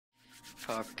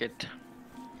Fuck it.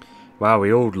 Wow,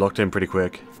 we all locked in pretty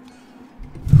quick.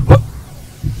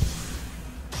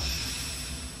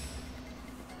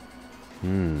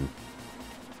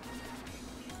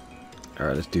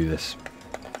 Alright, let's do this.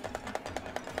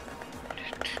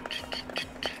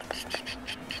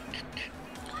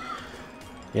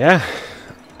 Yeah.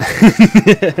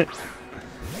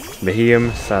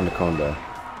 Behemoth, Sandaconda.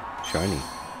 Shiny.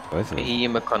 Both of them.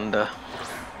 Behemoconda.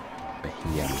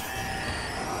 Behemoth.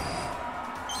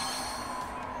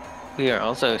 We are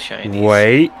also shiny.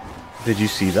 Wait. Did you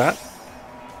see that?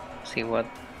 See what?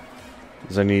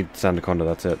 There's only Sandaconda,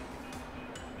 that's it.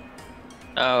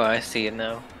 Oh, I see it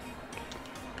now.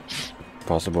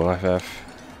 Possible FF.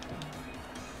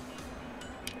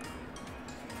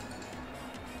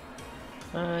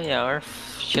 Yeah,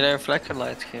 should I reflector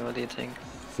lights here? What do you think?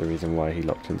 That's the reason why he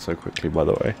locked in so quickly, by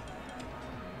the way.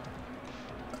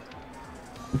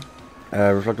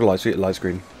 Reflector light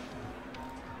screen.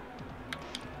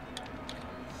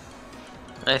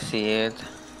 I see it.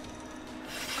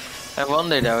 I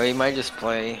wonder though, he might just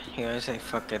play. He might say,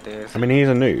 fuck it, dude. I mean, he's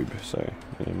a noob, so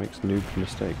he makes noob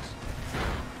mistakes.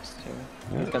 He's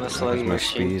Yeah, gonna slow my your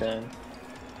speed. shit down.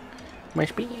 My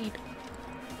speed.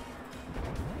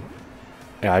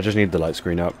 Yeah, I just need the light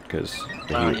screen up because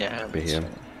Yeah,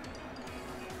 Behemoth.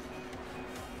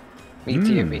 Me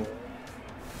too, me.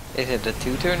 Is it the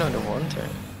 2-turn or the 1-turn?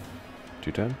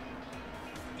 2-turn?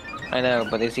 I know,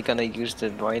 but is he gonna use the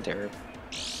white herb?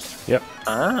 Yep.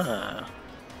 Ah,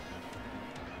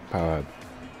 Power herb.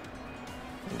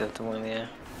 that's the one, yeah.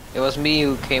 It was me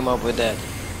who came up with that.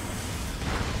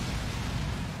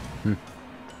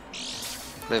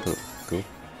 Flip. Cool. Cool.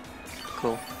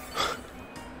 Cool.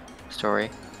 Story.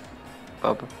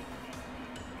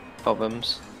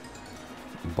 Bobbums.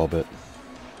 Bob it.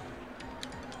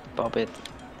 Bob it.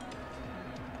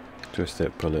 Twist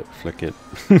it, pull it, flick it.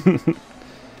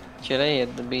 Should I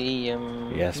hit the B?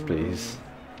 Yes, please.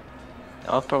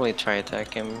 I'll probably try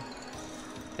attack him.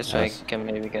 Just so I As- can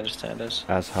maybe get a status.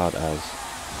 As hard as.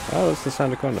 Oh, that's the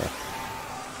Sandaconda.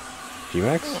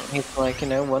 G-Max? He's like, you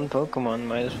know, one Pokemon,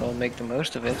 might as well make the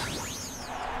most of it.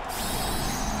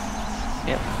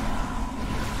 Yep.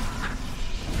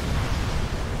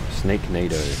 Snake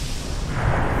Nado.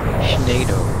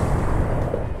 Schnado.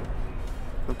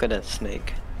 Look at that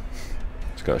snake.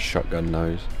 It's got a shotgun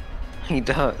nose. He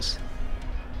does.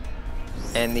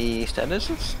 Any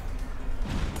statuses?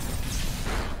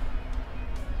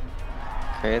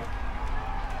 Crit.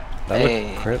 That Hey.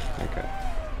 looked crit? Okay.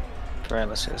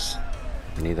 Paralysis.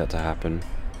 I need that to happen.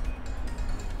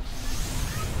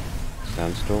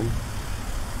 Sandstorm.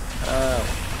 Oh.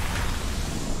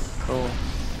 Cool.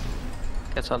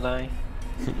 Guess I'll die.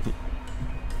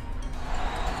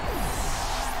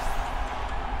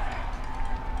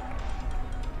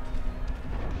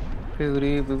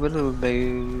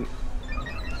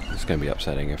 It's gonna be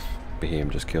upsetting if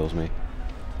Behemoth just kills me.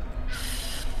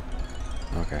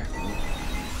 Okay.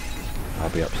 I'll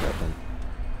be upset then.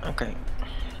 Okay.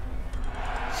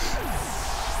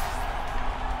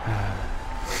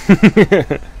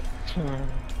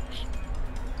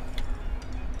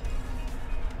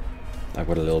 I've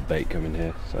got a little bait coming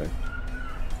here, so.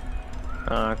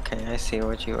 Okay, I see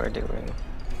what you are doing.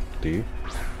 Do you?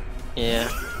 Yeah.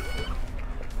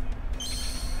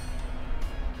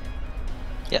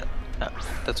 Yeah,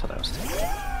 that's what I was thinking.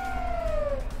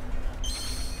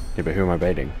 Yeah, but who am I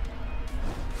baiting?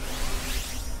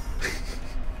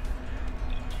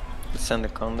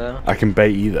 Sandaconda. I can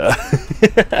bait either.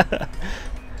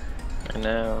 I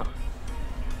know.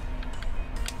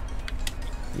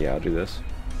 Yeah, I'll do this.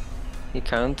 You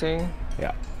counting?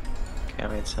 Yeah. Okay,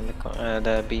 wait, Sandaconda.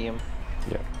 The beam.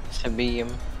 Yeah. It's a beam.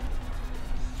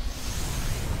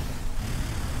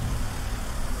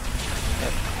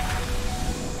 Yep.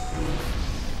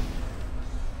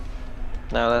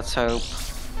 Now let's hope.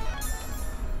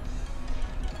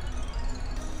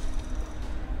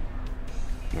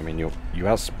 I mean, you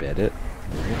outsped it.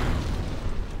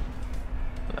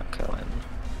 Okay, then.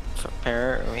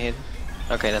 Prepare. We hit.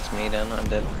 Okay, that's me then. I'm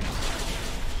dead.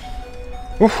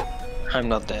 Oof. I'm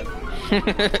not dead.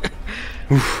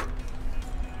 Oof.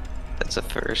 That's a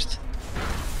first.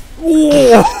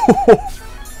 Oh!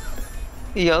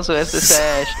 He also has the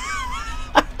sash.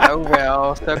 Oh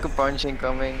well, sucker punch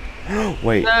incoming.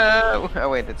 Wait, No! Oh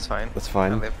wait, it's fine. that's I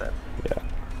fine. live that. Yeah.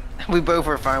 We both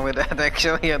were fine with that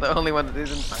actually. Yeah, the only one that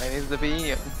isn't fine is the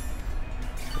BM.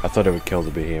 I thought it would kill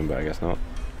the Behemoth, but I guess not.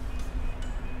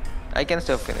 I can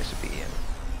still finish the BM.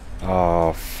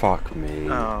 Oh, fuck me.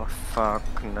 Oh fuck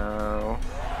no.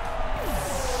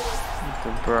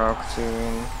 The Brock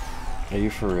too. Are you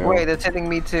for real? Wait, that's hitting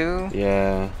me too?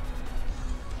 Yeah.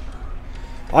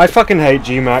 I fucking hate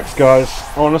G-Max, guys.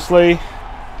 Honestly.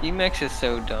 Emacs is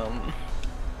so dumb.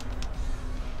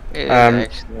 It is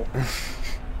actually.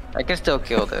 I can still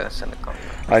kill this in the combat.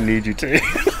 I need you to.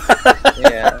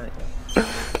 Yeah.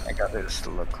 I got this.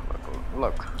 Look.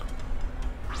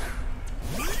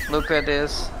 Look at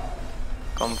this.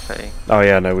 Comfy. Oh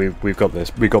yeah, no, we've got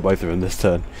this. We got both of them this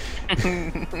turn.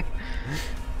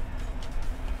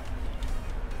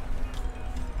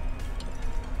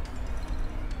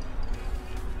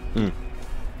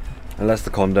 Unless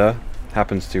the Conda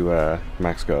happens to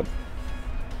max guard.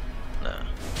 No.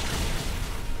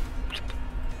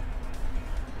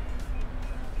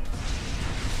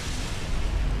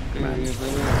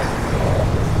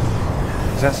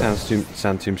 Is that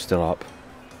sound tomb still up?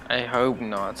 I hope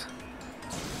not.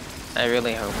 I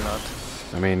really hope not.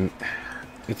 I mean,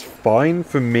 it's fine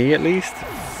for me at least,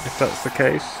 if that's the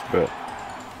case, but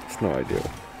it's not ideal.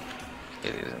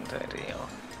 It isn't ideal.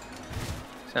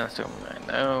 Sounds to I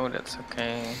know, that's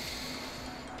okay.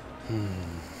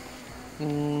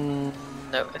 No,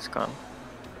 it's gone.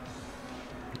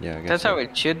 Yeah, I guess That's so. how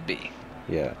it should be.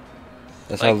 Yeah.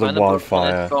 That's Like how the when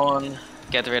wildfire... Pokemon is gone,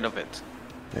 get rid of it.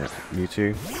 Yeah,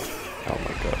 Mewtwo. Oh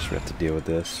my gosh, we have to deal with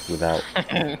this without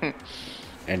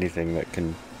anything that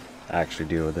can actually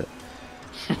deal with it.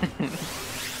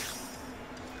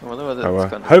 I wonder what Oh,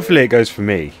 it's gonna hopefully it goes for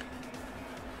me.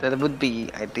 That would be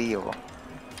ideal.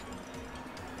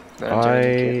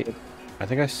 I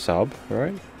think I sub,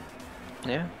 right?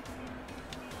 Yeah.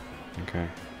 Okay.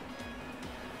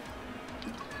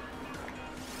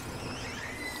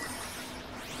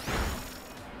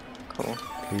 Cool.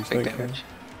 Please Big don't kill. damage.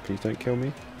 Please don't kill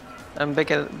me. I'm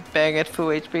back at full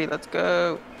HP. Let's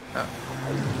go. Oh.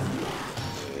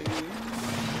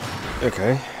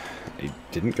 Okay. It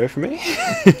didn't go for me.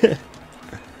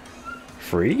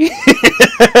 Free?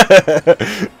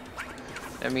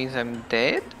 That means I'm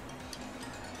dead?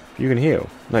 You can heal.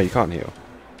 No, you can't heal.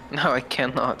 No, I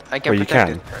cannot. I can Well, you protect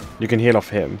can. this turn. You can heal off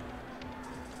him.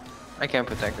 I can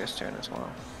protect this turn as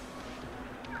well.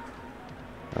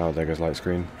 Oh, there goes light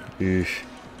screen. Oof.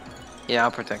 Yeah,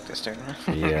 I'll protect this turn.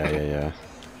 Yeah.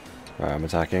 Right, I'm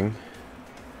attacking.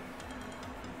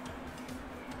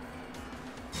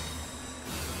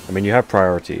 I mean, you have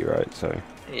priority, right? So.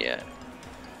 Yeah.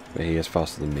 But he is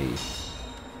faster than me.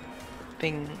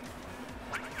 Bing.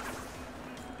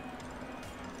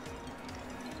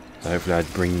 So hopefully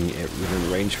I'd bring it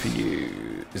within range for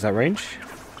you. Is that range?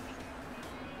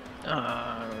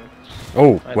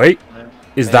 Oh, wait.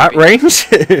 Is that range?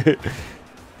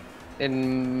 It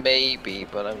may be,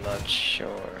 but I'm not sure.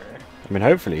 I mean,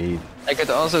 hopefully I could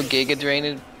also Giga Drain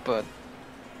it, but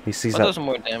he sees what that. does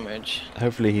more damage?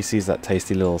 Hopefully he sees that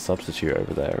tasty little substitute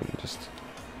over there and just.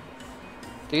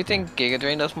 Do you think Giga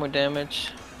Drain does more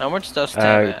damage? How much does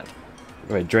stab add?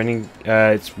 Wait, draining.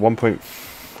 It's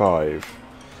 1.5.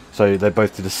 So they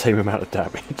both do the same amount of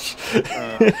damage.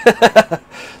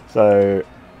 So,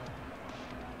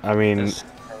 I mean,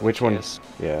 which one? Yes.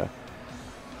 Yeah.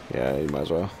 Yeah, you might as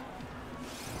well.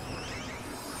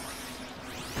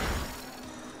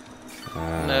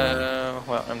 No,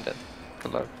 well, I'm dead.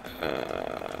 Good luck.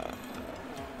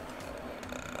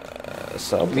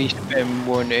 Sub? We spam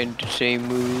one and the same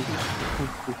move.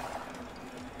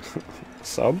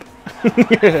 Sub?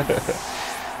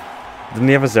 Didn't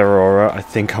he have a Zeraora? I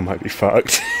think I might be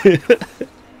fucked.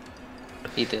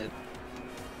 He did.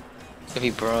 If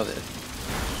he brought it.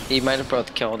 He might have brought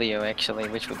Keldeo actually,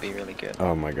 which would be really good.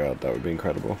 Oh my god, that would be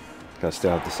incredible. I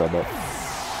still have to sub up.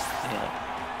 Yeah.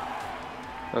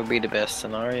 That would be the best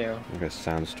scenario. I guess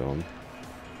Sandstorm.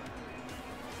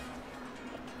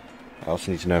 I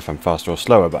also need to know if I'm faster or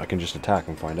slower, but I can just attack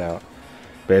and find out.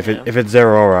 But if Yeah. if it's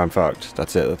Zeraora, I'm fucked.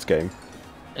 That's it, that's game.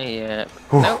 Yeah.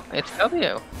 Whew. No, it's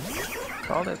Keldeo.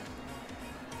 Called it.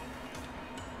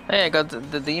 Hey, I got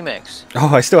the D-Max.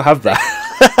 Oh, I still have that.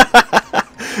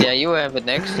 Yeah, you have it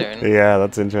next turn. Yeah,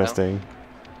 that's interesting.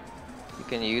 You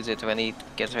can use it when he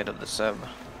gets rid of the sub.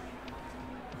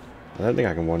 I don't think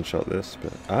I can one-shot this,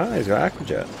 but... Ah, he's got Aqua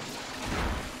Jet.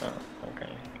 Oh,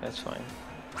 okay. That's fine.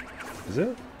 Is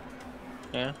it?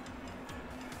 Yeah.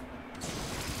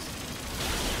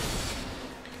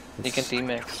 You can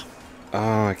D-Max.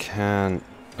 Oh, I can't.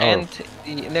 Oh. And,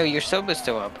 no, your sub is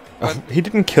still up. What? He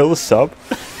didn't kill the sub?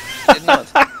 Did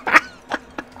not.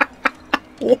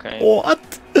 Okay. What?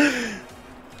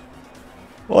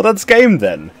 Well, that's game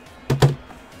then.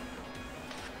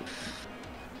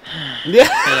 Yeah.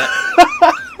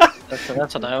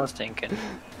 That's what I was thinking.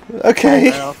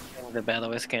 Okay. Well, the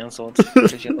battle is cancelled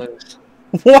because you lose.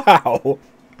 Wow.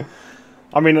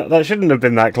 I mean, that shouldn't have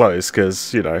been that close,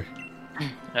 because, you know,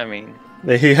 I mean,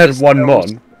 he had Just one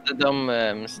knows- Mon. The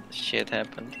dumb shit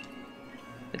happened.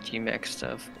 The G-Max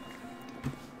stuff.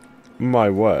 My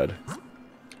word.